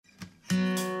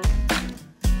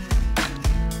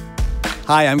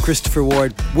Hi, I'm Christopher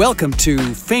Ward. Welcome to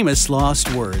Famous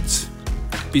Lost Words.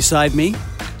 Beside me,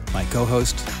 my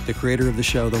co-host, the creator of the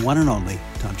show, the one and only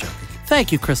Tom Jokic.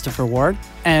 Thank you, Christopher Ward.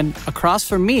 And across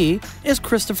from me is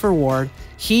Christopher Ward.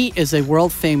 He is a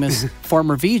world-famous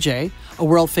former VJ, a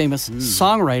world-famous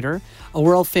songwriter, a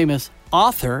world-famous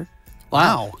author.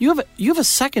 Wow. You have a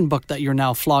second book that you're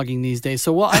now flogging these days.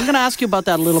 So I'm going to ask you about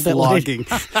that a little bit later.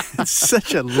 Flogging. It's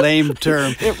such a lame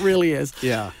term. It really is.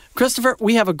 Yeah. Christopher,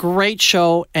 we have a great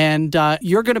show, and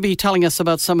you're going to be telling us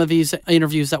about some of these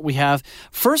interviews that we have.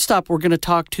 First up, we're going to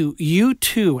talk to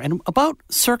U2, and about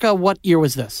circa what year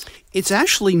was this? It's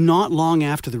actually not long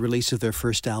after the release of their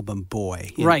first album,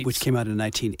 Boy, right, which came out in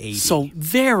 1980. So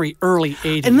very early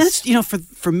 80s. And that's,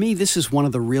 for me, this is one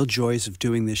of the real joys of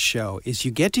doing this show, is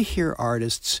you get to hear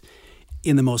artists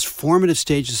in the most formative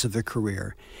stages of their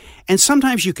career, and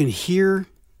sometimes you can hear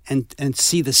and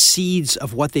see the seeds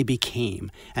of what they became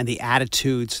and the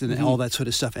attitudes and all that sort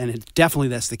of stuff. And definitely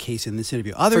that's the case in this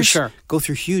interview. Others go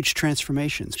through huge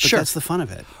transformations, but that's the fun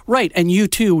of it. Right. And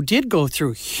U2 did go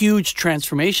through huge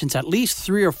transformations, at least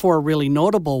 3 or 4 really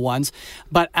notable ones.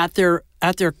 But at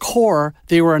their core,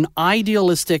 they were an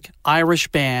idealistic Irish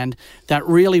band that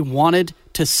really wanted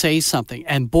to say something.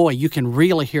 And boy, you can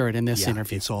really hear it in this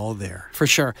interview. It's all there. For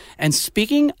sure. And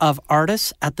speaking of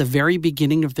artists at the very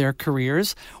beginning of their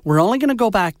careers, we're only going to go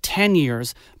back 10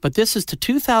 years, but this is to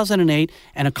 2008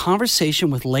 and a conversation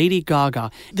with Lady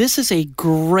Gaga. This is a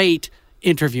great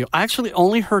interview. I actually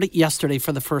only heard it yesterday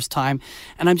for the first time,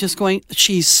 and I'm just going,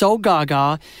 she's so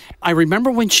Gaga. I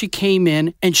remember when she came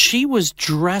in, and she was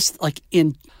dressed like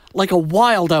a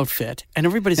wild outfit, and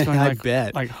everybody's going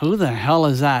like, who the hell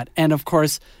is that? And of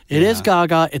course, it is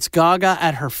Gaga. It's Gaga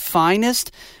at her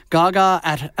finest, Gaga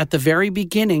at the very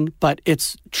beginning, but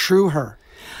it's true her.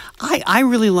 I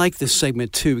really like this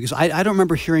segment too, because I don't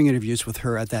remember hearing interviews with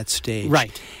her at that stage.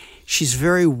 Right. She's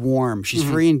very warm. She's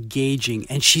very engaging,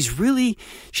 and she's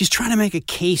trying to make a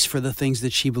case for the things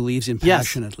that she believes in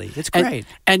passionately. Yes. It's great.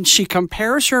 And she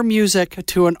compares her music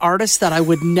to an artist that I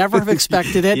would never have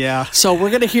expected it. Yeah. So we're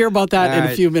going to hear about that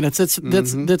in a few minutes.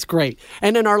 That's great.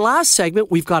 And in our last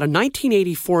segment, we've got a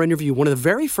 1984 interview, one of the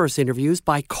very first interviews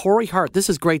by Corey Hart. This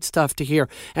is great stuff to hear.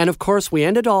 And of course, we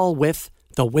end it all with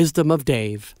The Wisdom of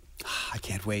Dave. I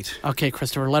can't wait. Okay,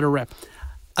 Christopher, let her rip.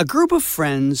 A group of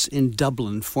friends in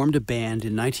Dublin formed a band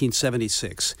in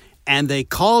 1976, and they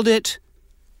called it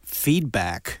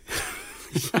Feedback.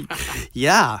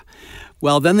 Yeah.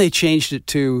 Well, then they changed it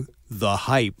to The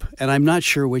Hype, and I'm not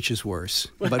sure which is worse.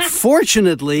 But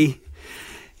fortunately,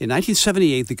 in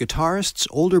 1978, the guitarist's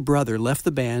older brother left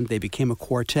the band. They became a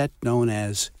quartet known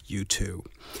as U2.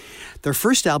 Their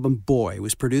first album, Boy,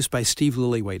 was produced by Steve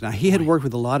Lillywhite. Now, he had worked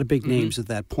with a lot of big names at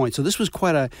that point, so this was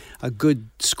quite a good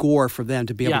score for them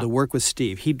to be able to work with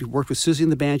Steve. He'd worked with Susie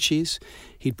and the Banshees.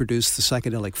 He'd produced the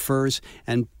Psychedelic Furs,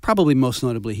 and probably most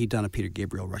notably, he'd done a Peter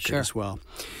Gabriel record as well.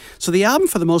 So the album,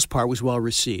 for the most part, was well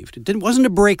received. It wasn't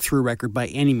a breakthrough record by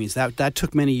any means. That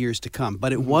took many years to come,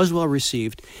 but it was well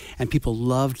received, and people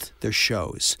loved their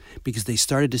shows because they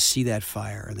started to see that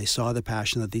fire, and they saw the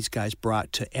passion that these guys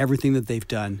brought to everything that they've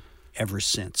done ever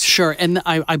since. Sure, and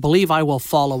I believe I Will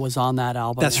Follow was on that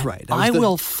album. That's right. I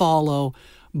Will Follow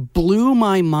blew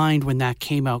my mind when that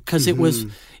came out because it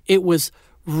was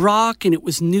rock and it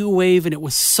was new wave and it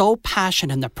was so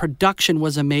passionate and the production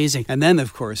was amazing. And then,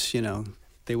 of course,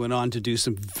 they went on to do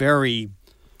some very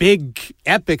big,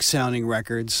 epic sounding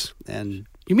records. And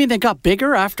you mean they got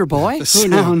bigger after Boy? The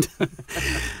sound.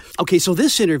 Okay, so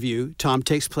this interview, Tom,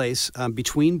 takes place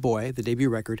between Boy, the debut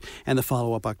record, and the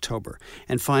follow-up October,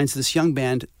 and finds this young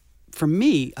band, for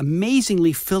me,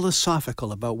 amazingly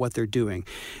philosophical about what they're doing.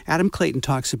 Adam Clayton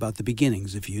talks about the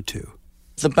beginnings of U2.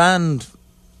 The band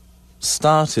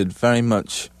started very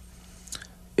much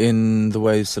in the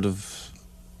way sort of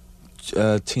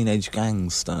teenage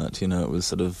gangs start. It was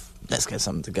sort of, let's get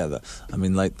something together. I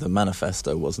mean, like the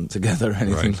Manifesto wasn't together or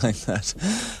anything like that.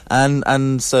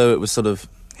 And so it was sort of,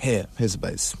 here's a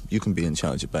bass. You can be in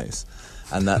charge of bass.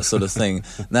 And that sort of thing.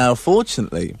 Now,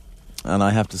 fortunately, and I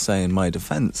have to say in my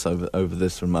defence over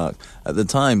this remark, at the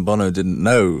time Bono didn't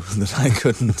know that I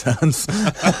couldn't dance.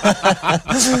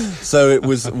 So it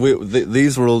was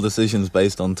these were all decisions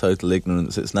based on total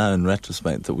ignorance. It's now in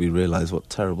retrospect that we realise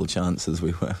what terrible chances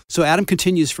we were. So Adam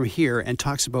continues from here and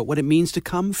talks about what it means to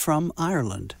come from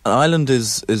Ireland. Ireland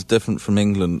is different from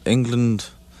England. England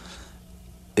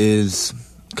is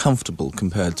comfortable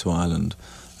compared to Ireland,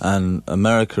 and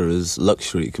America is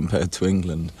luxury compared to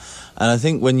England. And I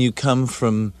think when you come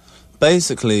from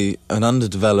basically an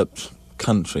underdeveloped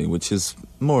country, which is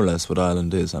more or less what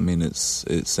Ireland is, I mean, it's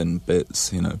in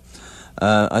bits,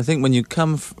 I think when you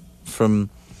come from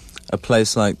a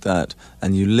place like that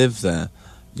and you live there,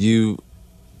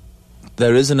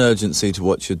 there is an urgency to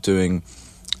what you're doing.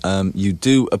 You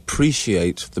do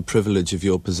appreciate the privilege of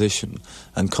your position,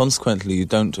 and consequently you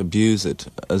don't abuse it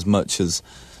as much as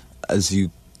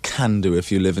you can do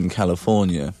if you live in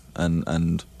California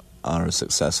and are a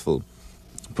successful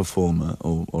performer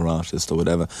or artist or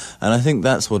whatever. And I think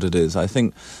that's what it is. I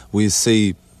think we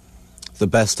see the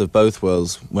best of both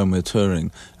worlds when we're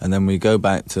touring, and then we go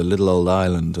back to little old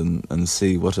Ireland and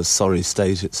see what a sorry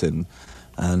state it's in.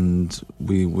 And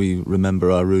we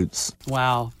remember our roots.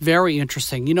 Wow, very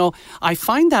interesting. You know, I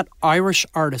find that Irish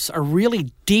artists are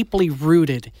really deeply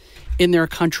rooted in their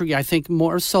country, I think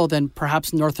more so than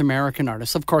perhaps North American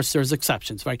artists. Of course, there's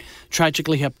exceptions, right?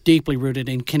 Tragically Hip, deeply rooted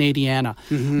in Canadiana.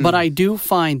 Mm-hmm. But I do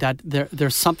find that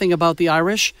there's something about the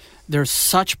Irish. There's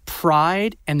such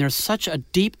pride and there's such a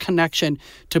deep connection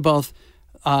to both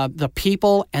the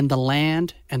people and the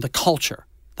land and the culture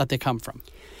that they come from.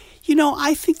 You know,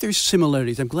 I think there's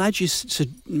similarities. I'm glad you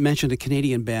mentioned a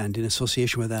Canadian band in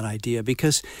association with that idea,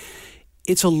 because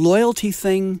it's a loyalty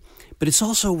thing, but it's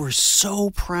also we're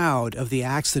so proud of the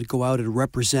acts that go out and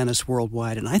represent us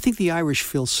worldwide. And I think the Irish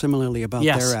feel similarly about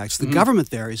their acts. The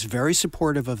government there is very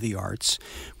supportive of the arts,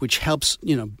 which helps,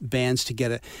 bands to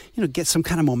get some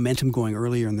kind of momentum going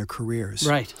earlier in their careers.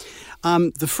 Right.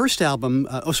 The first album,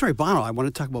 Bono. I want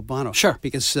to talk about Bono. Sure.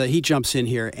 Because he jumps in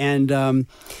here and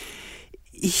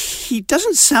he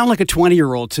doesn't sound like a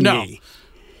 20-year-old to me.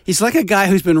 He's like a guy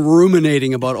who's been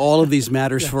ruminating about all of these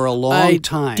matters for a long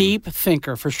time. A deep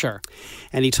thinker, for sure.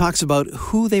 And he talks about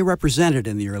who they represented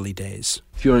in the early days.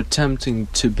 If you're attempting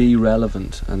to be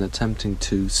relevant and attempting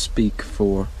to speak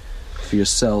for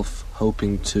yourself,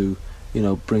 hoping to,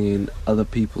 bring in other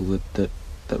people that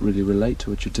really relate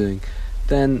to what you're doing,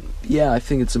 then, I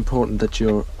think it's important that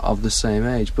you're of the same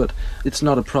age. But it's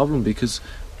not a problem because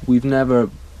we've never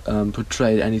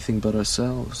portrayed anything but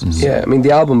ourselves. Mm-hmm. Yeah, I mean,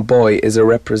 the album Boy is a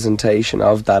representation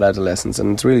of that adolescence,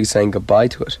 and it's really saying goodbye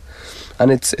to it. And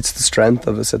it's the strength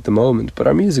of us at the moment, but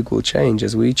our music will change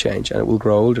as we change, and it will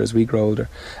grow older as we grow older.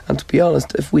 And to be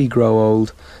honest, if we grow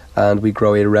old and we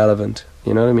grow irrelevant,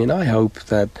 you know what I mean? I hope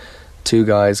that two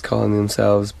guys calling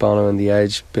themselves Bono and The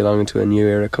Edge, belonging to a new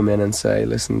era, come in and say,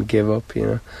 listen, give up,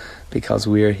 because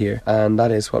we're here. And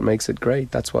that is what makes it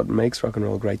great. That's what makes rock and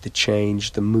roll great. The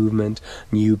change, the movement,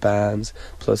 new bands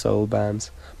plus old bands.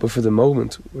 But for the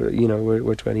moment,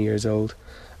 we're 20 years old,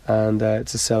 and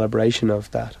it's a celebration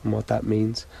of that and what that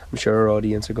means. I'm sure our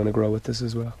audience are going to grow with this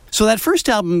as well. So that first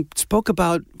album spoke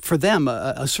about, for them,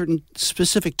 a certain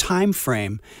specific time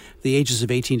frame, the ages of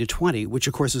 18 to 20, which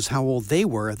of course is how old they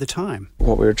were at the time.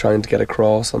 What we were trying to get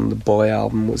across on the Boy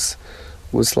album was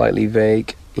slightly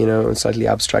vague, and slightly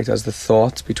abstract as the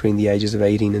thoughts between the ages of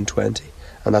 18 and 20.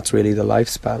 And that's really the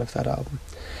lifespan of that album.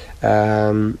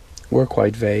 We're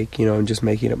quite vague, and just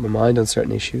making up my mind on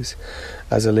certain issues.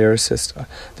 As a lyricist,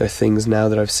 there are things now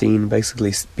that I've seen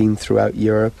basically being throughout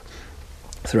Europe,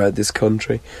 throughout this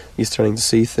country. You're starting to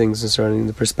see things, and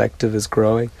the perspective is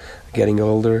growing, getting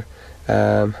older.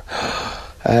 Is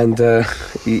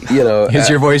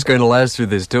your voice going to last through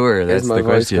this tour? That's is my the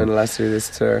voice question. going to last through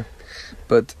this tour?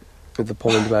 But the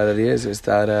point about it is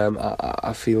that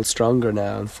I feel stronger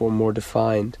now and more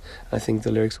defined. I think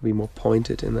the lyrics will be more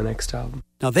pointed in the next album.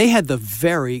 Now, they had the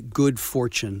very good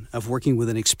fortune of working with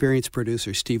an experienced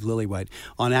producer, Steve Lillywhite,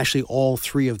 on actually all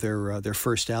three of their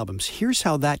first albums. Here's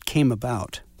how that came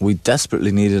about. We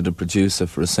desperately needed a producer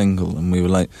for a single, and we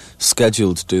were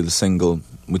scheduled to do the single,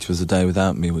 which was A Day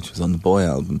Without Me, which was on the Boy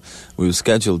album. We were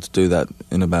scheduled to do that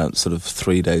in about sort of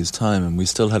 3 days' time, and we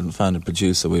still hadn't found a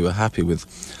producer we were happy with.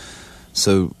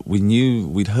 So we knew,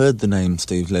 we'd heard the name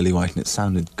Steve Lillywhite and it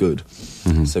sounded good.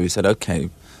 Mm-hmm. So we said, okay,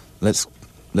 let's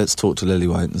talk to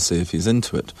Lillywhite and see if he's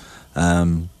into it.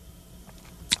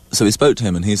 So we spoke to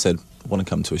him and he said, I want to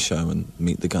come to a show and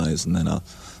meet the guys and then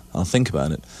I'll think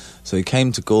about it. So he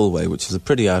came to Galway, which is a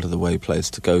pretty out-of-the-way place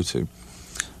to go to.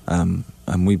 And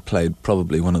we played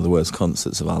probably one of the worst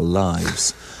concerts of our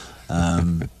lives.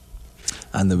 And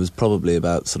there was probably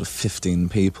about sort of 15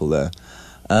 people there.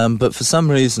 But for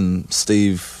some reason,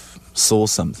 Steve saw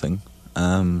something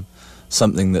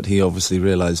that he obviously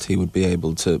realised he would be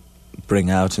able to bring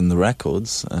out in the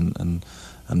records and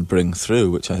bring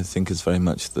through, which I think is very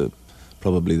much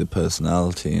probably the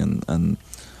personality and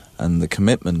the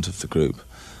commitment of the group.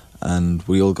 And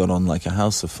we all got on like a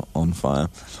house on fire.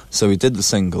 So we did the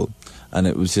single, and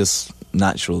it was just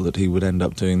natural that he would end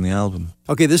up doing the album.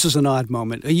 Okay, this is an odd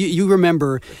moment. You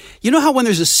remember, how when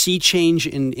there's a sea change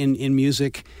in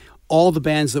music, all the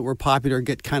bands that were popular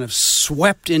get kind of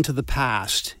swept into the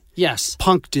past? Yes.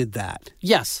 Punk did that.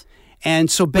 Yes.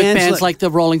 And so With bands, like the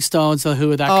Rolling Stones, the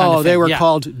Who, that kind of thing. they were Yeah.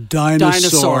 called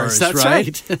dinosaurs. That's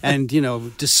right. And,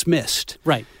 dismissed.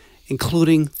 Right.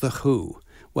 Including the Who.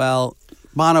 Well,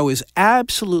 Bono is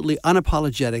absolutely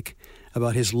unapologetic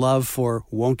about his love for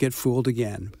Won't Get Fooled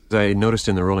Again. I noticed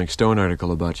in the Rolling Stone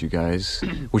article about you guys,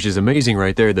 which is amazing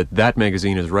right there, that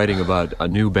magazine is writing about a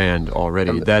new band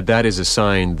already. That is a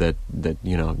sign that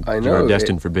you're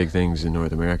destined for big things in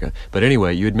North America. But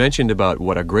anyway, you had mentioned about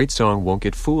what a great song Won't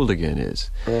Get Fooled Again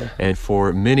is. Yeah. And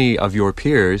for many of your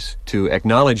peers to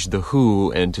acknowledge the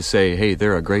Who and to say, hey,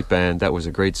 they're a great band, that was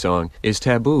a great song, is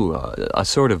taboo, a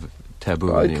sort of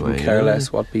taboo anyway. I can care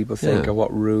less what people think or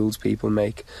what rules people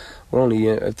make. We're only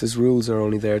if these rules are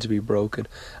only there to be broken,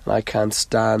 and I can't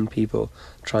stand people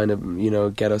trying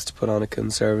to get us to put on a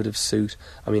conservative suit.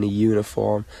 I mean a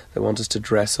uniform. They want us to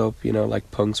dress up,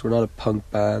 like punks. We're not a punk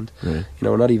band. Right.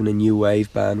 We're not even a new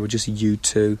wave band. We're just U2.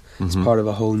 Mm-hmm. It's part of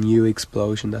a whole new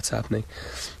explosion that's happening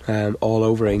all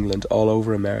over England, all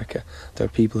over America. There are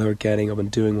people who are getting up and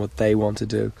doing what they want to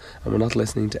do, and we're not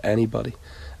listening to anybody.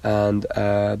 And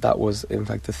that was, in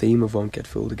fact, the theme of Won't Get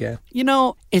Fooled Again.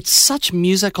 It's such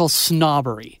musical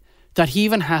snobbery that he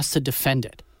even has to defend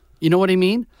it. You know what I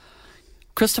mean?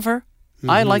 Christopher,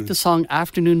 I like the song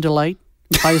Afternoon Delight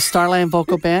by the Starland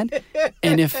Vocal Band.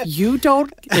 And if you're going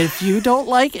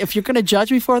to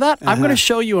judge me for that, I'm going to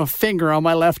show you a finger on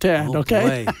my left hand,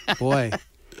 okay? Boy.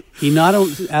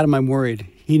 Adam, I'm worried.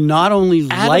 He not only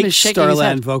likes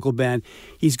Starland Vocal Band,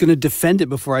 he's going to defend it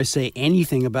before I say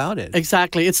anything about it.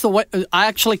 Exactly. It's the way I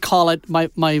actually call it.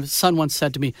 My son once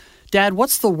said to me, "Dad,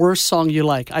 what's the worst song you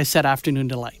like?" I said Afternoon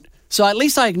Delight. So at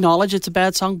least I acknowledge it's a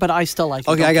bad song, but I still like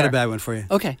it. Okay, I got a bad one for you.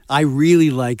 Okay. I really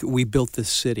like We Built This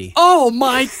City. Oh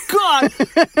my God!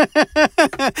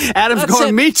 Adam's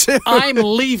going, me too. I'm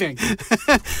leaving.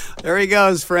 There he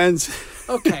goes, friends.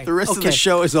 Okay. The rest of the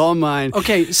show is all mine.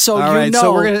 Okay, so all right,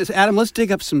 so we're gonna, Adam, let's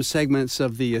dig up some segments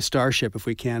of the Starship if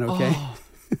we can, okay? Oh.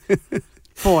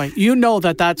 Boy, you know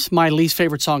that's my least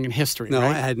favorite song in history, No,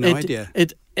 right? I had no idea.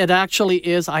 It actually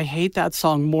is. I hate that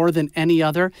song more than any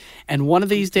other. And one of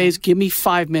these days, give me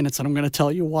 5 minutes and I'm going to tell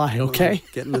you why, okay?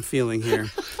 Getting the feeling here.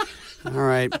 All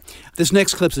right. This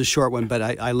next clip's a short one, but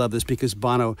I love this because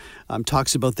Bono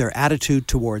talks about their attitude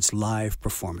towards live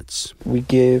performance. We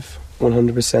give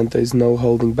 100%. There's no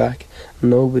holding back.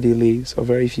 Nobody leaves, or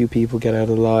very few people get out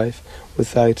alive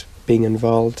without being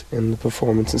involved in the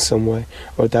performance in some way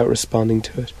or without responding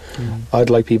to it. I'd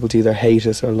like people to either hate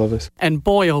us or love us. And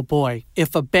boy, oh boy,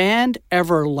 if a band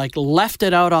ever left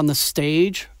it out on the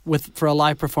stage for a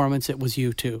live performance, it was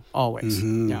U2, always.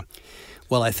 Mm-hmm. Yeah.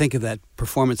 Well, I think of that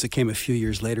performance that came a few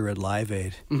years later at Live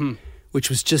Aid, which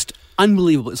was just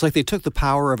unbelievable. It's like they took the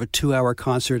power of a 2-hour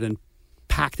concert and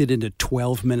packed it into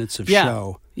 12 minutes of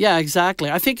show. Yeah, exactly.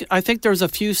 I think there's a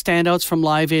few standouts from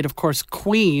Live Aid. Of course,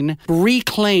 Queen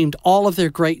reclaimed all of their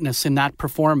greatness in that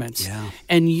performance. Yeah.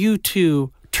 And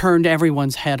U2 turned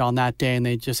everyone's head on that day, and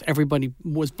everybody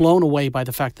was blown away by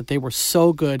the fact that they were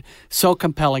so good, so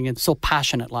compelling, and so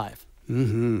passionate live.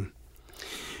 Mm-hmm.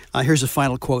 Here's a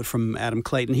final quote from Adam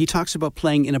Clayton. He talks about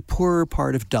playing in a poorer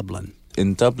part of Dublin.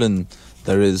 In Dublin,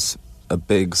 there is a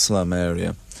big slum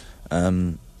area,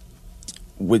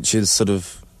 which is sort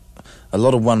of a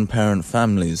lot of one-parent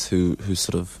families who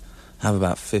sort of have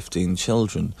about 15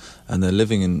 children, and they're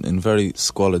living in very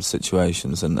squalid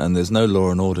situations, and there's no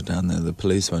law and order down there. The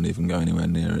police won't even go anywhere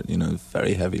near it,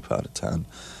 very heavy part of town.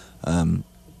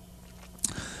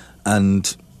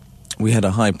 And we had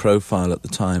a high profile at the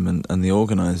time, and the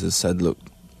organisers said, look,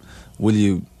 will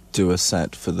you do a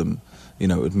set for them?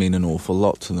 It would mean an awful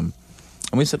lot to them.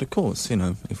 And we said, of course,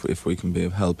 if we can be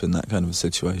of help in that kind of a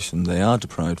situation. They are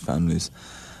deprived families.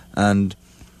 And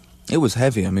it was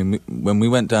heavy. I mean, when we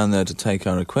went down there to take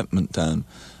our equipment down,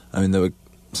 there were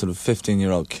sort of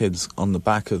 15-year-old kids on the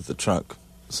back of the truck,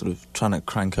 sort of trying to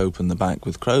crank open the back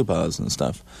with crowbars and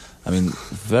stuff.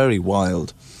 Very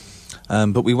wild.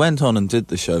 But we went on and did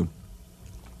the show.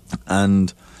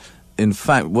 And in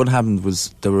fact, what happened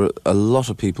was there were a lot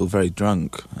of people very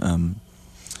drunk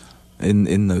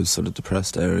in those sort of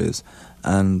depressed areas.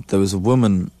 And there was a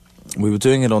woman. We were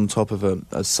doing it on top of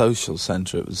a social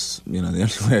centre. It was, the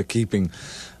only way of keeping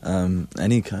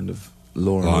any kind of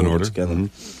law and order together.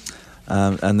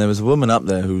 Mm-hmm. And there was a woman up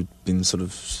there who'd been sort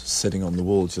of sitting on the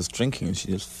wall just drinking, and she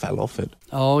just fell off it.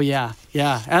 Oh, yeah.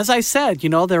 Yeah. As I said,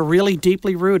 they're really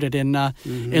deeply rooted in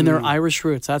their Irish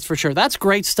roots. That's for sure. That's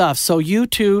great stuff. So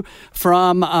U2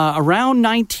 from around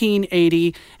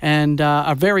 1980 and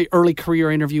a very early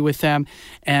career interview with them.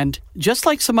 And just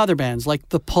like some other bands, like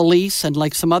The Police and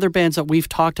like some other bands that we've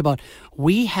talked about,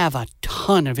 we have a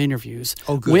ton of interviews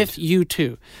with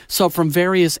U2. So from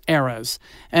various eras.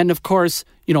 And of course,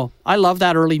 I love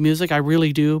that early music. I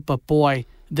really do. But boy,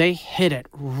 they hit it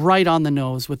right on the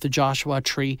nose with the Joshua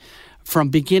Tree. From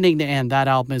beginning to end, that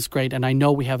album is great. And I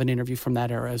know we have an interview from that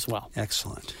era as well.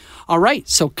 Excellent. All right.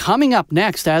 So coming up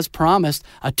next, as promised,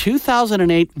 a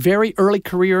 2008 very early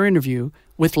career interview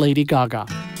with Lady Gaga.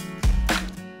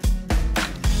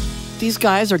 These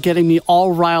guys are getting me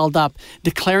all riled up,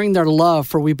 declaring their love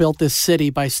for We Built This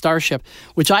City by Starship,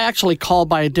 which I actually call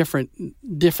by a different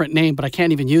name, but I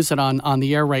can't even use it on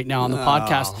the air right now on the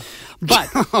podcast. But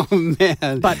oh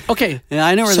man! But okay, yeah,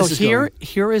 I know where this is going. So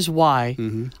here is why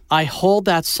I hold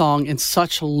that song in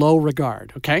such low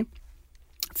regard. Okay,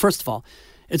 first of all,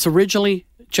 it's originally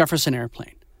Jefferson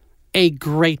Airplane, a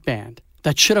great band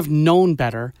that should have known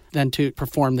better than to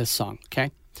perform this song. Okay,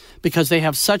 because they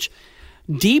have such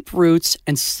deep roots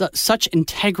and such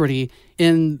integrity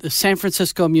in the San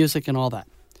Francisco music and all that.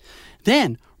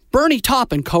 Then Bernie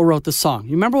Taupin co-wrote the song.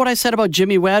 You remember what I said about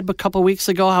Jimmy Webb a couple weeks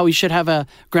ago, how he should have a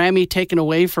Grammy taken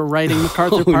away for writing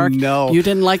MacArthur Park? No. You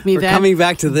didn't like me then? We're coming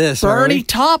back to this, Bernie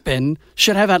Taupin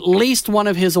should have at least one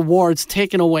of his awards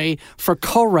taken away for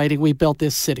co-writing We Built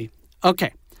This City.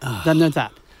 Okay, then there's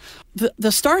that.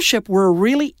 The Starship were a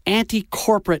really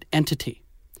anti-corporate entity.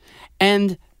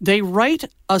 And they write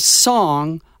a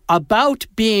song about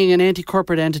being an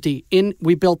anti-corporate entity in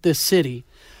We Built This City,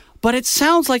 but it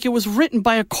sounds like it was written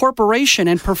by a corporation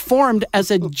and performed as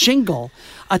a jingle,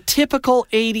 a typical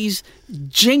 80s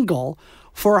jingle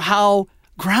for how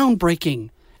groundbreaking,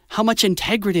 how much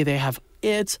integrity they have.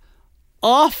 It's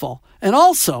awful. And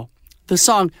also, the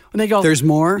song, when they go... There's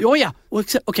more? Oh, yeah.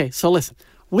 Okay, so listen.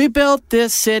 We built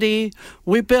this city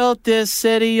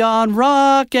on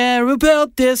rock, and we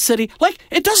built this city. Like,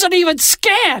 it doesn't even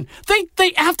scan.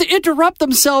 They have to interrupt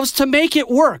themselves to make it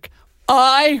work.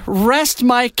 I rest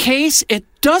my case. It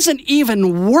doesn't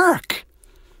even work.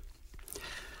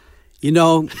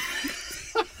 When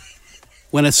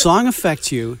a song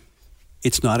affects you,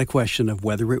 it's not a question of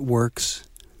whether it works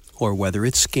or whether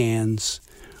it scans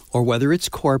or whether it's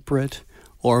corporate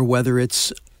or whether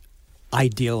it's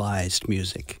idealized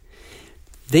music.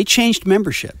 They changed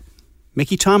membership.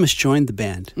 Mickey Thomas joined the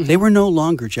band. They were no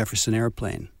longer Jefferson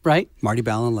Airplane. Right. Marty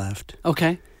Ballin left.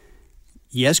 Okay.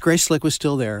 Yes, Grace Slick was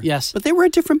still there. Yes. But they were a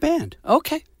different band.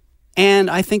 Okay. And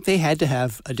I think they had to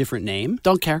have a different name.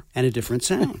 Don't care. And a different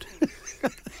sound.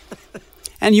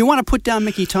 And you want to put down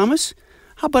Mickey Thomas?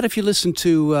 How about if you listen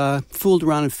to Fooled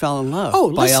Around and Fell in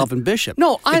Love by Alvin Bishop?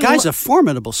 No, the guy's a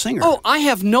formidable singer. Oh, I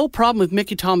have no problem with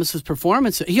Mickey Thomas's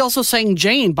performance. He also sang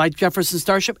Jane by Jefferson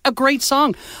Starship, a great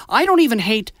song. I don't even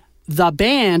hate the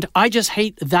band. I just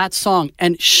hate that song.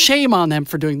 And shame on them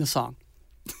for doing the song.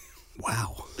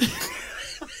 Wow.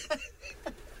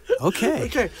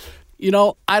 Okay.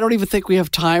 I don't even think we have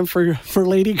time for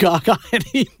Lady Gaga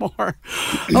anymore.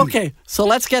 Okay, so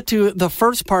let's get to the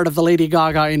first part of the Lady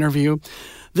Gaga interview.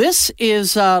 This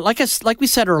is, like we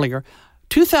said earlier,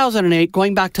 2008,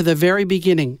 going back to the very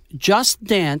beginning, Just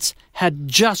Dance had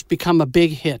just become a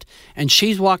big hit. And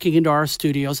she's walking into our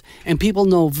studios, and people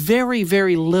know very,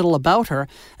 very little about her,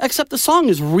 except the song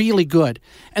is really good.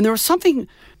 And there was something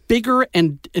bigger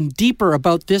and deeper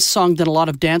about this song than a lot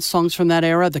of dance songs from that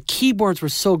era. The keyboards were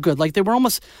so good. Like, they were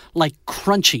almost like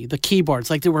crunchy, the keyboards.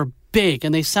 Like, they were big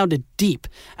and they sounded deep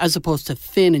as opposed to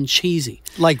thin and cheesy.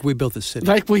 Like We Built This City.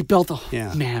 Like We Built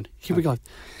Man, here we go.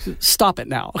 Stop it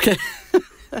now, okay?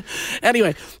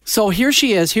 Anyway, so here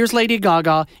she is. Here's Lady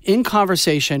Gaga in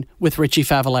conversation with Richie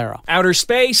Favalero. Outer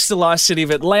space, the lost city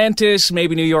of Atlantis,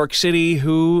 maybe New York City.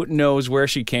 Who knows where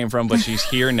she came from, but she's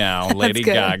here now, Lady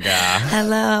Gaga.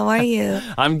 Hello, how are you?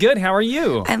 I'm good. How are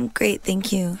you? I'm great,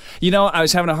 thank you. I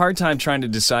was having a hard time trying to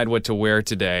decide what to wear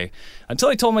today until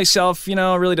I told myself, it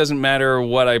really doesn't matter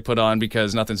what I put on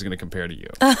because nothing's going to compare to you.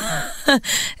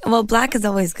 Well, black is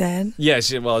always good.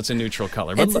 Yes, well, it's a neutral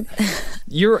color. But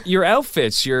your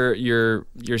outfits, your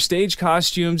stage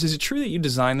costumes, is it true that you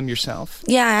designed them yourself?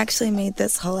 Yeah, I actually made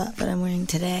this whole outfit I'm wearing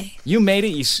today. You made it?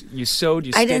 You sewed?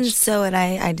 You stitched? I didn't sew it.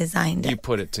 I designed it. You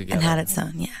put it together. And had it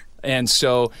sewn, yeah. And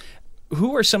so,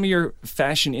 who are some of your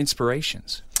fashion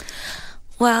inspirations?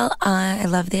 Well, I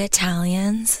love the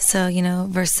Italians. So,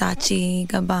 Versace,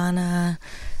 Gabbana,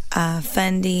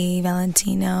 Fendi,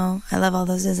 Valentino. I love all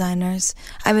those designers.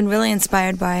 I've been really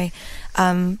inspired by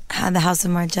the House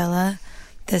of Margiela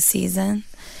this season.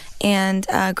 And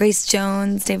Grace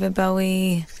Jones, David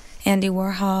Bowie, Andy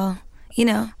Warhol. You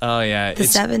know, oh yeah, the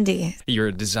 70s. You're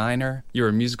a designer. You're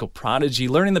a musical prodigy,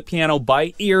 learning the piano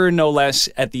by ear, no less,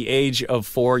 at the age of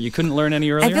 4. You couldn't learn any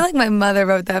earlier? I feel like my mother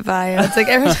wrote that bio. It's like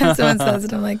every time someone says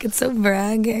it, I'm like, it's so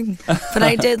bragging. But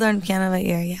I did learn piano by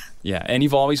ear, yeah. Yeah, and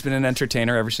you've always been an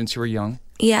entertainer ever since you were young?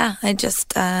 Yeah, I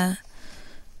just kind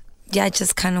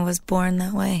of was born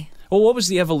that way. Well, what was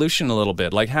the evolution a little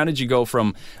bit? Like, how did you go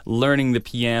from learning the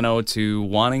piano to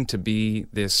wanting to be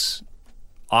this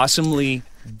awesomely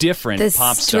different this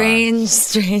pop star?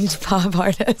 Strange pop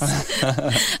artist.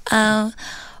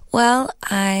 Well,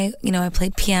 I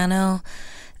played piano.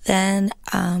 Then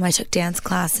I took dance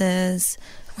classes,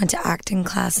 went to acting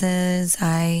classes.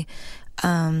 I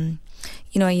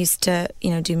used to,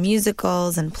 do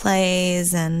musicals and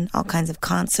plays and all kinds of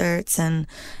concerts. And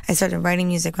I started writing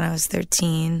music when I was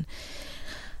 13.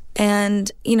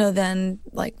 And, then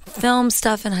like film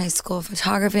stuff in high school,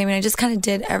 photography. I mean, I just kind of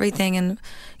did everything. And,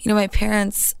 my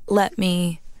parents let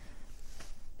me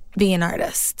be an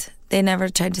artist. They never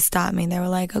tried to stop me. They were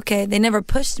like, okay, they never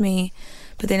pushed me,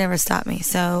 but they never stopped me.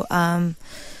 So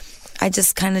I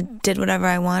just kind of did whatever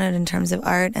I wanted in terms of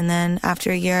art. And then after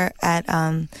a year at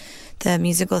the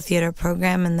musical theater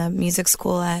program in the music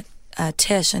school at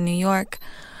Tisch in New York,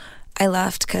 I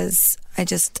left because I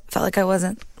just felt like I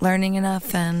wasn't learning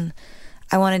enough and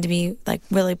I wanted to be like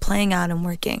really playing out and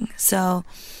working. So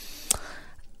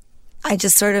I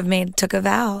just sort of took a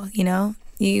vow,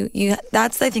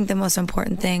 that's I think the most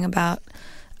important thing about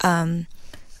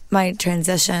my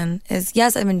transition is,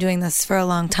 yes, I've been doing this for a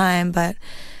long time, but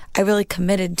I really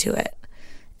committed to it.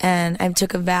 And I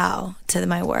took a vow to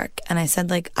my work and I said,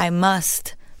 like, I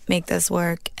must make this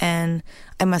work and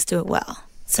I must do it well.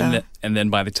 So, and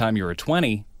then by the time you were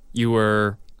 20, you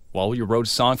wrote a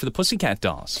song for the Pussycat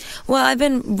Dolls. Well, I've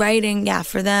been writing,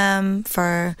 for them,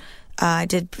 I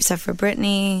did stuff for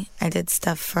Britney. I did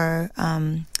stuff for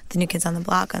the New Kids on the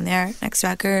Block on their next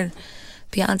record.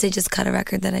 Beyonce just cut a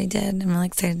record that I did. I'm really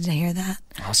excited to hear that.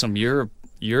 Awesome. You're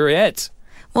it.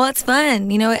 Well, it's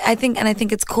fun. I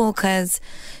think it's cool because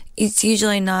it's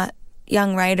usually not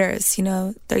young writers.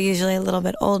 They're usually a little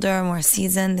bit older, more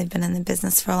seasoned. They've been in the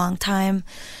business for a long time.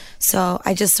 So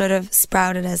I just sort of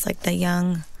sprouted as like the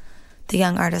young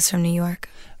artist from New York.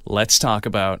 Let's talk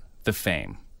about The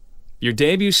Fame. Your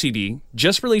debut CD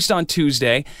just released on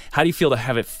Tuesday. How do you feel to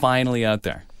have it finally out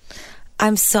there?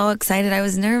 I'm so excited. I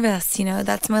was nervous.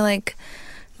 That's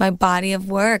my body of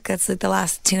work. That's like the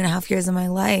last 2.5 years of my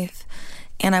life.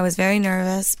 And I was very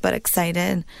nervous, but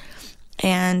excited.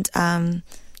 And I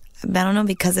don't know,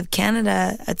 because of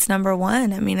Canada, it's number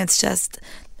one. I mean, it's just,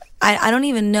 I don't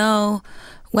even know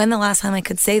when the last time I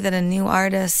could say that a new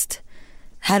artist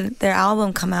had their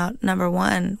album come out number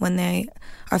one when they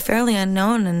are fairly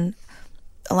unknown in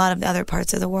a lot of the other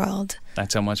parts of the world.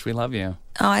 That's how much we love you.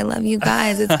 Oh, I love you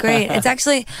guys. It's great. It's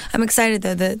actually, I'm excited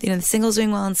though. The single's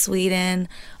doing well in Sweden,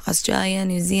 Australia,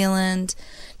 New Zealand,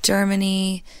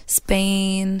 Germany,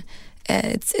 Spain.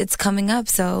 It's coming up.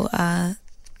 So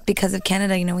because of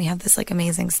Canada, we have this like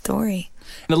amazing story.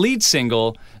 The lead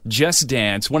single, Just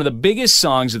Dance, one of the biggest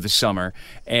songs of the summer,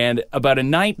 and about a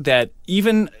night that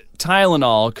even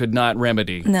Tylenol could not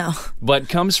remedy. No. But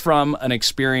comes from an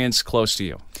experience close to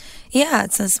you. Yeah,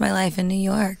 it's just my life in New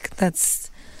York.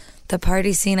 That's the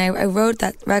party scene. I wrote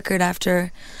that record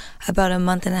after about a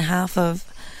month and a half of,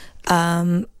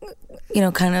 kind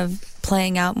of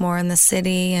playing out more in the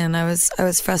city, and I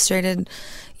was frustrated,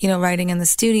 writing in the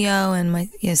studio, and my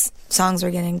songs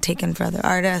were getting taken for other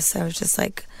artists. I was just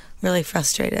like really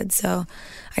frustrated. So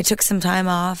I took some time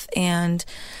off and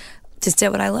just did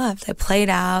what I loved. I played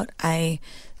out. I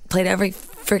played every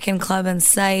freaking club in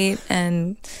sight,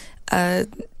 and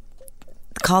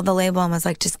called the label and was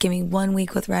like, just give me 1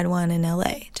 week with Red One in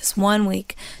LA. Just 1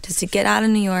 week, just to get out of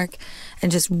New York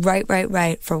and just write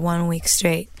for 1 week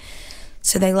straight.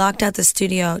 So they locked out the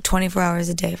studio 24 hours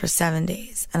a day for 7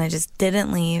 days, and I just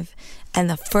didn't leave.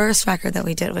 And the first record that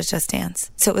we did was Just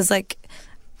Dance. So it was like,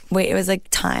 it was like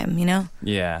time,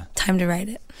 Yeah. Time to write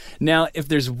it. Now, if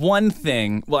there's one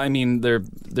thing, well, I mean,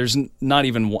 there's not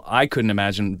even, I couldn't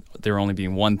imagine there only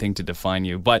being one thing to define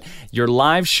you, but your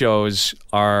live shows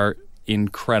are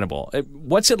incredible.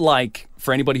 What's it like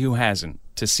for anybody who hasn't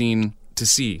to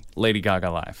see Lady Gaga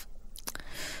live?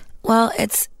 Well,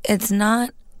 it's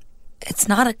not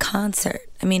a concert.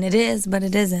 I mean, it is, but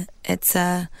it isn't. It's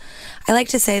I like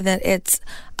to say that it's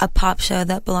a pop show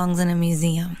that belongs in a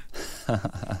museum.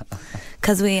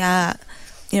 Because we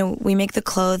make the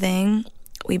clothing,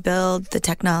 We build the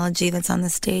technology that's on the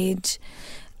stage.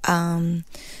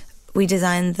 We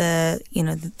design the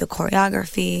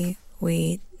choreography.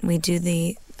 We do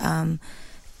the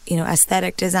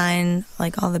aesthetic design,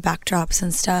 like all the backdrops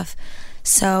and stuff.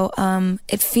 So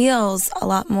it feels a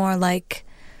lot more like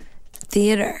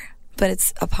theater, but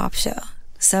it's a pop show.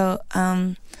 So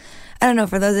I don't know,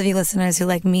 for those of you listeners who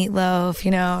like Meatloaf,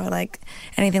 or like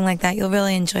anything like that, you'll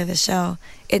really enjoy the show.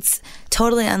 It's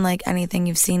totally unlike anything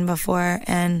you've seen before,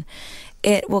 and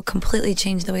it will completely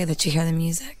change the way that you hear the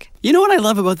music. You know what I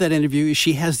love about that interview is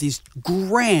she has these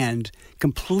grand,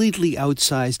 completely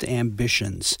outsized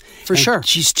ambitions. For sure.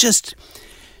 She's just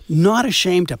not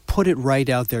ashamed to put it right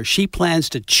out there. She plans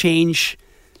to change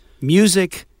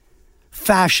music,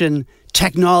 fashion,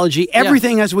 technology,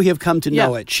 everything as we have come to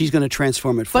know it. She's going to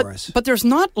transform it for us. But there's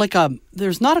not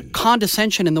a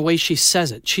condescension in the way she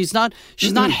says it. She's not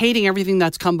hating everything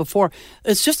that's come before.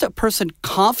 It's just a person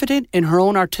confident in her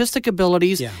own artistic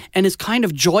abilities and is kind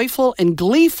of joyful and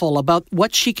gleeful about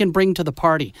what she can bring to the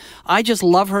party. I just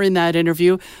love her in that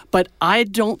interview, but I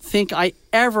don't think I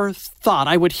ever thought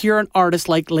I would hear an artist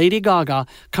like Lady Gaga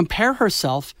compare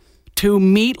herself to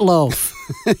Meatloaf.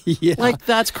 Like,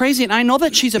 that's crazy. And I know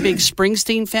that she's a big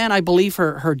Springsteen fan. I believe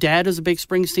her dad is a big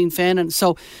Springsteen fan. And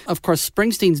so, of course,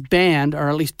 Springsteen's band, or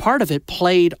at least part of it,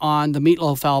 played on the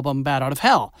Meatloaf album, Bat Out of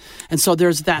Hell. And so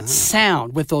there's that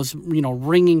sound with those,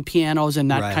 ringing pianos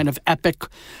and that kind of epic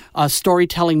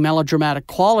storytelling, melodramatic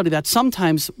quality that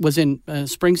sometimes was in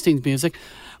Springsteen's music.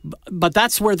 But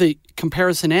that's where the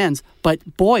comparison ends.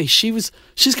 But boy, she's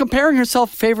comparing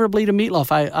herself favorably to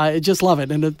Meatloaf. I just love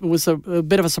it, and it was a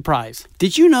bit of a surprise.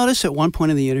 Did you notice at one point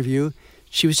in the interview,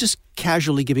 she was just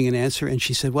casually giving an answer, and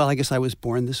she said, "Well, I guess I was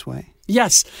born this way."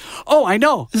 Yes. Oh, I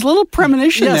know. There's a little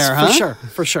premonition there, huh? Yes,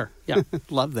 for sure. Yeah.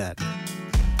 Love that.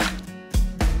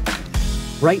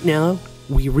 Right now,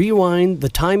 we rewind the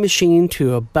time machine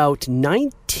to about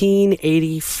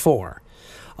 1984.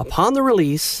 Upon the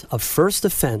release of First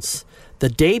Offense, the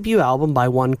debut album by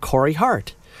one Corey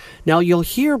Hart. Now, you'll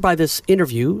hear by this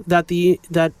interview that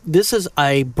this is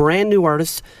a brand new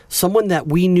artist, someone that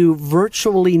we knew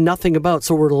virtually nothing about.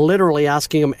 So we're literally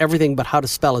asking him everything but how to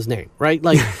spell his name, right?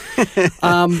 Like,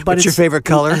 what's your favorite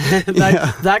color?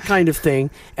 that kind of thing.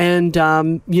 And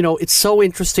it's so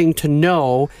interesting to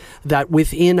know that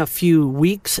within a few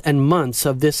weeks and months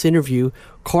of this interview,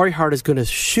 Corey Hart is going to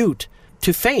shoot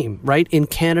to fame, right, in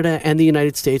Canada and the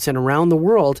United States and around the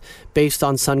world based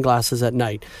on Sunglasses at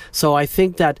Night. So I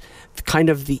think that kind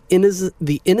of the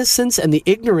innocence and the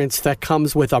ignorance that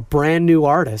comes with a brand new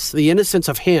artist, the innocence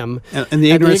of him. And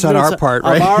the ignorance on our part,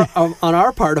 right? On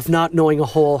our part of not knowing a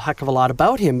whole heck of a lot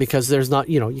about him, because there's not,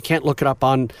 you can't look it up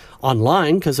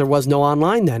online because there was no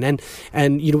online then.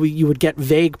 And you would get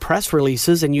vague press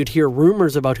releases and you'd hear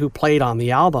rumors about who played on the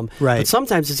album. Right. But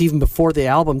sometimes it's even before the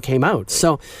album came out.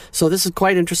 So this is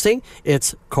quite interesting.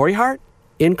 It's Corey Hart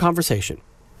in conversation.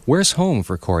 Where's home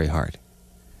for Corey Hart?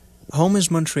 Home is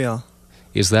Montreal.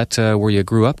 Is that where you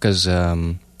grew up? Because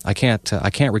I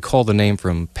can't recall the name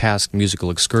from past musical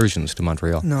excursions to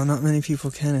Montreal. No, not many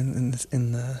people can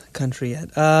in the country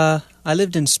yet. I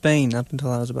lived in Spain up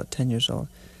until I was about 10 years old,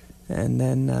 and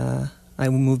then I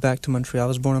moved back to Montreal. I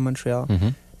was born in Montreal,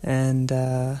 and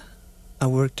I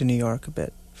worked in New York a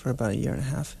bit for about a year and a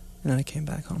half, and then I came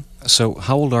back home. So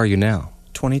how old are you now?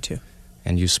 22.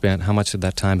 And you spent how much of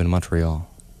that time in Montreal?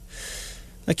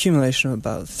 Accumulation of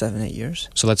about 7-8 years.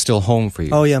 So that's still home for you?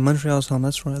 Oh yeah, Montreal's home.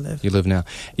 That's where I live. You live now.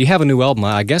 You have a new album.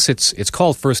 I guess it's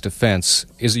called First Offense.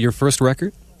 Is it your first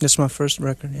record? It's my first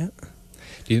record, yeah.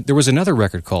 There was another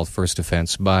record called First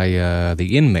Offense by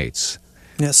the Inmates.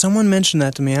 Yeah, someone mentioned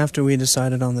that to me after we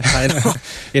decided on the title.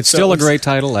 It's still a great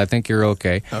title. I think you're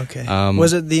okay. Okay.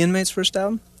 Was it the Inmates' first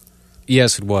album?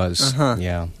 Yes, it was. Uh-huh.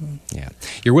 Yeah.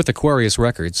 You're with Aquarius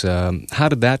Records. How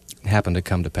did that happen to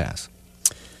come to pass?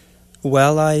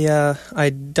 Well,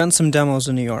 I'd done some demos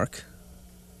in New York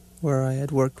where I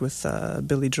had worked with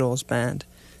Billy Joel's band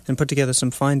and put together some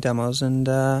fine demos, and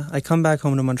I come back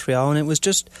home to Montreal, and it was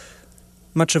just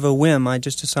much of a whim. I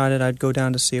just decided I'd go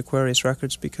down to see Aquarius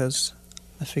Records because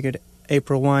I figured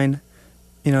April Wine,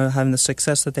 having the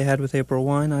success that they had with April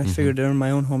Wine, I figured they're in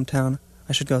my own hometown,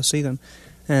 I should go see them.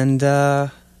 And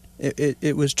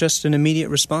it was just an immediate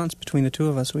response between the two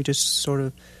of us. We just sort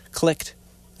of clicked,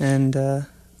 and...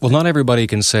 Well, not everybody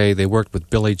can say they worked with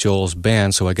Billy Joel's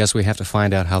band, so I guess we have to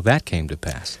find out how that came to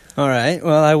pass. All right.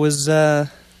 Well, I was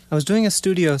doing a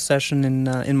studio session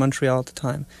in Montreal at the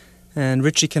time, and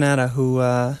Richie Canada, who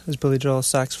is Billy Joel's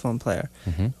saxophone player,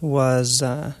 was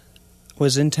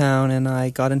in town, and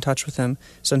I got in touch with him,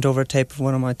 sent over a tape of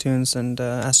one of my tunes, and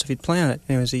asked if he'd play on it.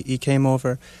 Anyways, he came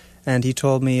over, and he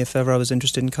told me if ever I was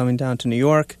interested in coming down to New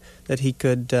York, that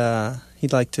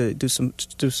he'd like to do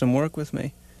some work with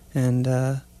me. And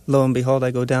lo and behold,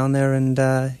 I go down there, and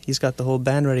he's got the whole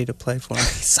band ready to play for me.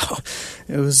 So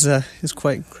it was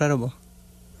quite incredible.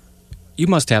 You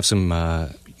must have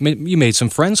you made some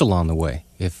friends along the way.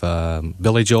 If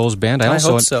Billy Joel's band, I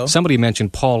hope so. Somebody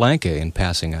mentioned Paul Anka in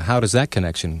passing. How does that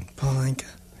connection? Paul Anka.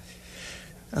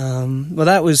 Well,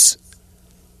 that was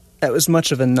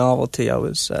much of a novelty. I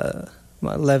was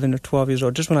 11 or 12 years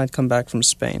old, just when I'd come back from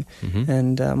Spain. Mm-hmm.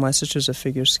 And my sister's a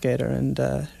figure skater,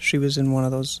 and she was in one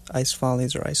of those Ice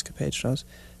Follies or Ice Capade shows.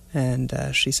 And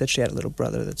she said she had a little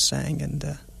brother that sang,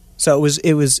 and so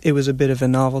it was a bit of a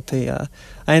novelty. I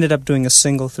ended up doing a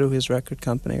single through his record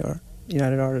company, or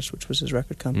United Artists, which was his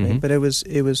record company. Mm-hmm. But it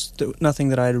was nothing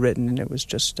that I had written, and it was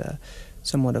just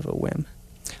somewhat of a whim.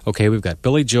 Okay, we've got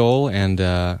Billy Joel and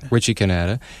Richie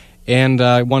Cannata, and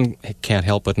one can't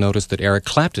help but notice that Eric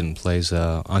Clapton plays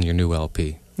on your new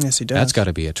LP. Yes, he does. That's got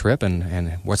to be a trip,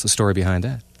 and what's the story behind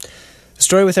that? The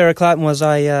story with Eric Clapton was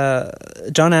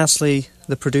John Astley,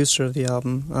 the producer of the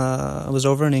album, was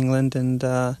over in England, and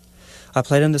I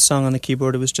played him the song on the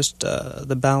keyboard. It was just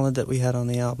the ballad that we had on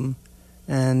the album,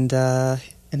 and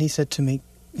he said to me,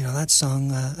 that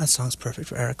song's perfect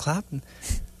for Eric Clapton.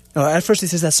 Oh, at first he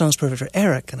says that song's perfect for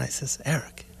Eric, and I says,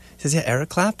 Eric? He says, yeah, Eric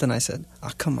Clapton. I said,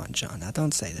 oh, come on, John, now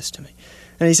don't say this to me.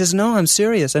 And he says, no, I'm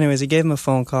serious. Anyways, he gave him a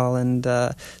phone call and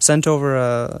sent over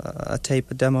a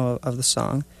demo of the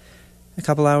song. A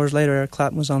couple hours later, Eric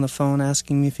Clapton was on the phone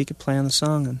asking me if he could play on the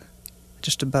song, and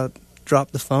just about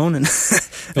dropped the phone. And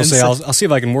I'll see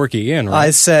if I can work you in, right?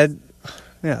 I said,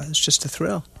 yeah, it's just a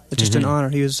thrill. It's just an honor.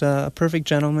 He was a perfect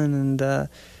gentleman, and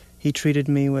he treated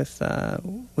me with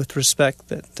respect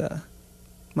that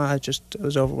I just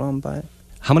was overwhelmed by it.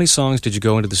 How many songs did you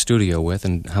go into the studio with,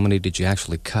 and how many did you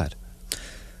actually cut?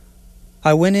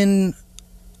 I went in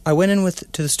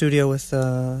to the studio with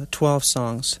 12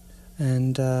 songs,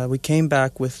 and we came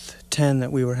back with 10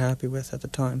 that we were happy with at the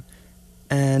time.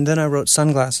 And then I wrote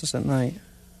Sunglasses at Night,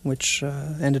 which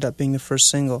ended up being the first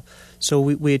single. So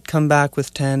we had come back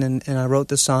with 10, and I wrote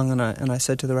this song, and I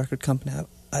said to the record company,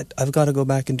 I've got to go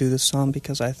back and do this song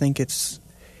because I think it's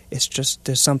just,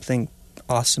 there's something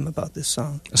awesome about this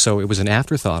song. So it was an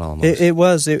afterthought almost. It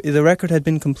was. The record had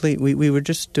been complete. We were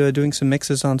just doing some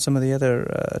mixes on some of the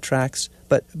other tracks,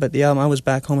 but the album, I was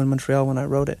back home in Montreal when I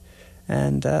wrote it,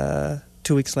 and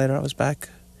 2 weeks later I was back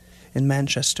in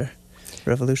Manchester,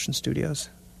 Revolution Studios,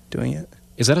 doing it.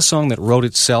 Is that a song that wrote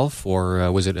itself, or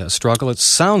was it a struggle? It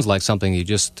sounds like something you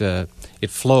just, it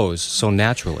flows so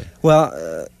naturally.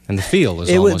 Well... and the feel is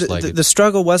almost like the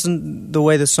struggle wasn't the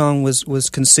way the song was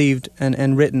conceived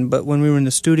and written, but when we were in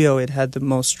the studio, it had the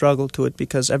most struggle to it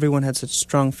because everyone had such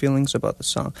strong feelings about the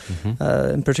song.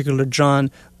 Mm-hmm. In particular,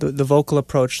 John, the vocal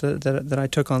approach that I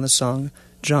took on the song,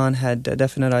 John had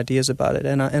definite ideas about it,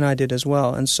 and I did as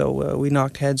well, and so we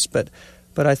knocked heads, but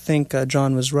I think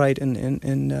John was right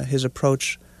in his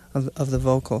approach of the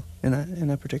vocal in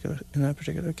that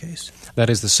particular case. That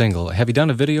is the single. Have you done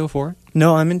a video for it?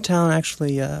 No, I'm in town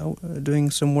actually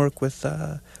doing some work with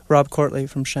Rob Courtley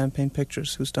from Champagne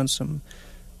Pictures, who's done some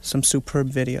superb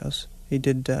videos. He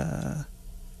did the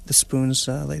Spoons'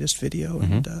 latest video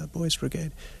and Boys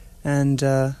Brigade, and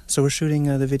so we're shooting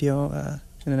the video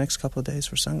in the next couple of days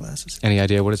for Sunglasses. Any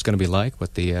idea what it's going to be like?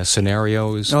 What the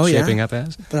scenario is shaping up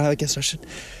as? But I guess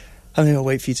I'm going to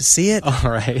wait for you to see it. All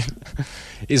right.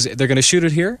 They're going to shoot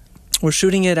it here? We're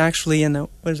shooting it actually in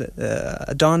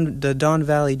the Don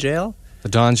Valley Jail. The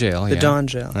Don Jail, The Don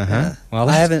Jail. Uh-huh. Yeah. Well,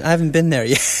 I haven't been there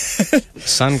yet.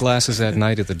 Sunglasses at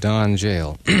Night at the Don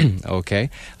Jail. Okay.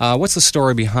 What's the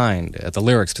story behind the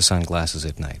lyrics to Sunglasses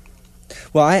at Night?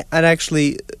 Well, I'd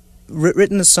actually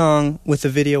written the song with the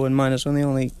video in mind. It's one of the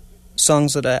only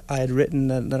songs that I had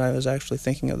written that I was actually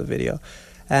thinking of the video.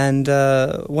 And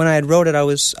when I had wrote it, I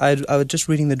was just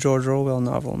reading the George Orwell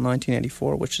novel,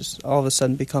 1984, which has all of a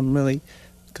sudden become really,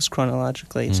 because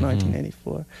chronologically it's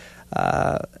 1984.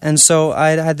 And so I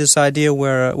had this idea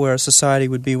where a society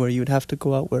would be where you would have to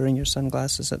go out wearing your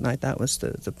sunglasses at night. That was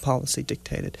the policy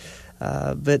dictated.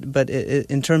 But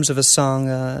in terms of a song,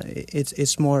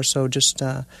 it's more so just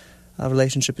a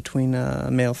relationship between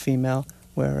male-female,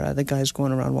 where the guy's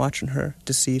going around watching her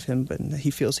deceive him, but he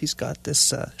feels he's got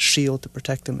this shield to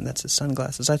protect him, and that's his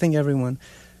sunglasses. I think everyone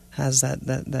has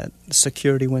that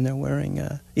security when they're wearing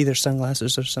either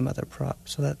sunglasses or some other prop.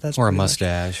 So that's or a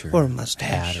mustache, or a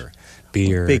mustache, hat, or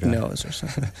beard, big nose, or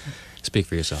something. Speak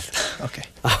for yourself. Okay.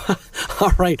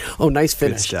 All right. Oh, nice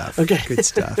finish. Good stuff. Okay. Good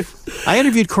stuff. I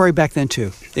interviewed Corey back then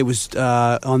too. It was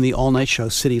on the all-night show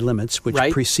City Limits, which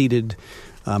preceded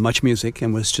Much Music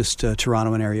and was just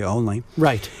Toronto and area only.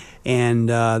 Right. And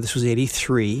this was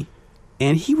 83.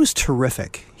 And he was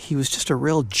terrific. He was just a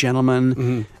real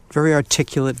gentleman, very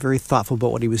articulate, very thoughtful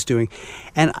about what he was doing.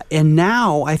 And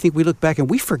now I think we look back and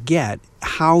we forget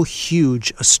how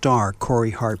huge a star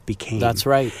Corey Hart became. That's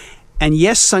right. And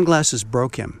yes, Sunglasses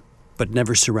broke him, but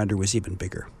Never Surrender was even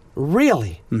bigger.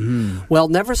 Really? Mm-hmm. Well,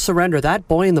 Never Surrender, that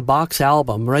Boy in the Box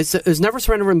album, right? Is Never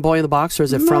Surrender in Boy in the Box, or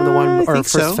is it from the one or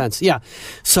First Offense? Yeah.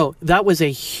 So that was a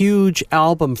huge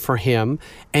album for him,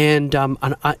 and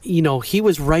he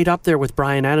was right up there with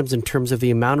Bryan Adams in terms of the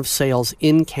amount of sales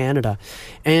in Canada,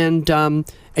 and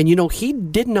he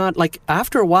did not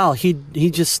after a while he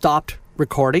just stopped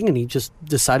recording, and he just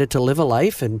decided to live a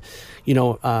life and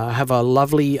have a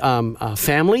lovely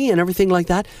family and everything like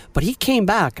that. But he came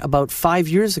back about 5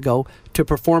 years ago to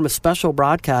perform a special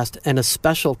broadcast and a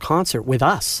special concert with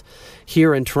us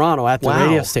here in Toronto at the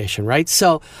radio station, right?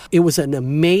 So it was an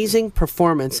amazing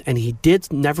performance, and he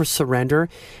did Never Surrender,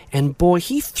 and boy,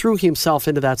 he threw himself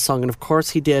into that song. And of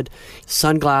course he did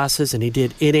Sunglasses, and he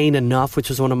did It Ain't Enough, which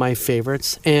was one of my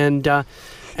favorites, and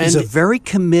he's a very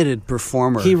committed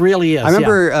performer. He really is. I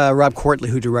remember Rob Quartley,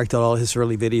 who directed all his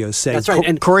early videos, saying that's right.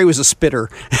 And Corey was a spitter.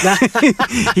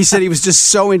 He said he was just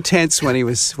so intense when he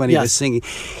was singing.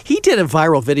 He did a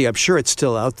viral video, I'm sure it's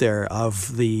still out there,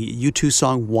 of the U2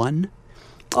 song One.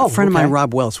 Oh, a friend of mine,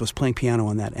 Rob Wells, was playing piano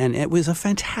on that, and it was a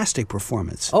fantastic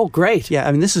performance. Oh, great. Yeah,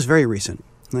 I mean, this is very recent,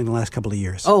 in the last couple of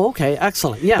years. Oh, okay,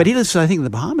 excellent. Yeah. But he lives, I think, in the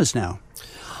Bahamas now.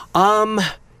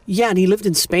 Yeah, and he lived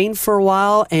in Spain for a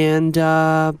while, and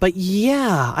but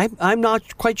yeah, I'm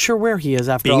not quite sure where he is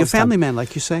after being a family man,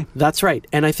 like you say. That's right,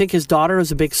 and I think his daughter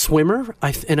is a big swimmer,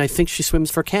 and I think she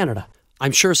swims for Canada.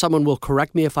 I'm sure someone will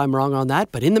correct me if I'm wrong on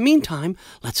that, but in the meantime,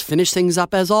 let's finish things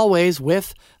up as always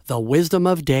with The Wisdom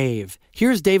of Dave.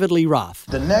 Here's David Lee Roth.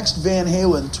 The next Van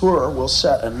Halen tour will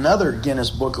set another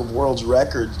Guinness Book of World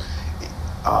Records.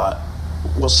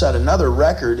 Will set another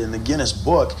record in the Guinness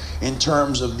Book in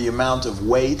terms of the amount of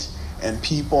weight and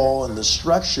people and the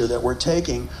structure that we're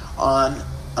taking on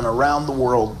an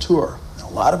around-the-world tour. Now,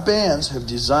 a lot of bands have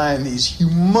designed these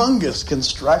humongous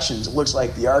constructions. It looks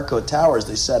like the Arco Towers.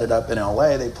 They set it up in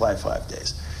L.A., they play 5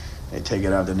 days. They take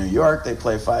it out to New York, they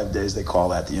play 5 days, they call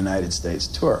that the United States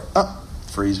tour.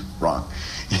 Freeze, wrong.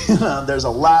 There's a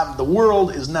lot. The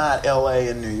world is not L.A.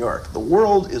 and New York. The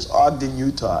world is Ogden,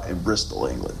 Utah, and Bristol,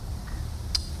 England.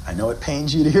 I know it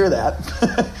pains you to hear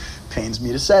that. Pains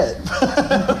me to say it.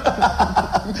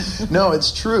 No,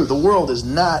 it's true. The world is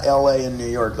not L.A. and New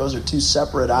York. Those are two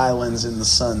separate islands in the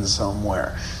sun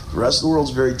somewhere. The rest of the world's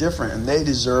very different, and they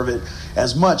deserve it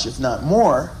as much, if not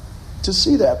more, to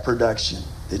see that production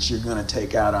that you're going to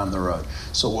take out on the road.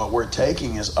 So what we're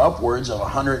taking is upwards of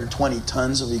 120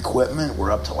 tons of equipment.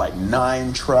 We're up to like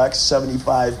 9 trucks,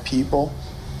 75 people,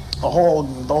 the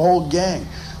whole gang.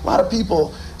 A lot of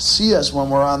people see us when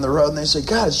we're on the road and they say,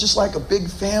 God, it's just like a big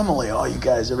family. Oh, you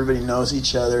guys, everybody knows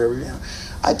each other.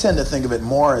 I tend to think of it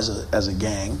more as a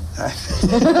gang.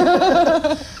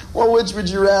 Well, which would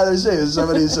you rather say? Is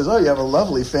somebody who says, oh, you have a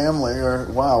lovely family, or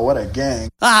wow, what a gang.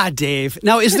 Dave.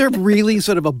 Now, is there really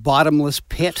sort of a bottomless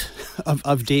pit of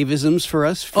Daveisms for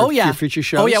us for your future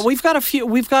shows? Oh, yeah, we've got a few.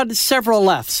 We've got several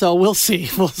left, so we'll see.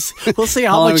 We'll see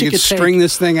how much you can string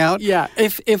this thing out. Yeah,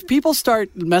 if people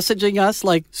start messaging us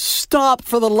like, stop,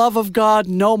 for the love of God,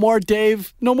 no more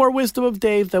Dave, no more Wisdom of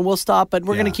Dave, then we'll stop, but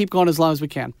we're going to keep going as long as we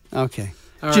can. Okay.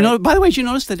 By the way, did you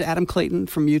notice that Adam Clayton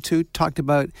from U2 talked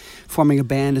about forming a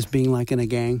band as being like in a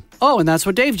gang? Oh, and that's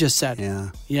what Dave just said. Yeah.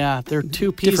 Yeah, they're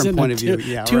two peas different in point of view.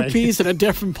 Yeah, two right. peas in a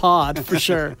different pod, for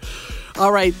sure.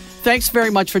 All right. Thanks very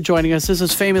much for joining us. This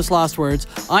is Famous Lost Words.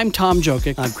 I'm Tom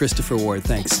Jokic. I'm Christopher Ward.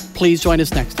 Thanks. Please join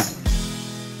us next time.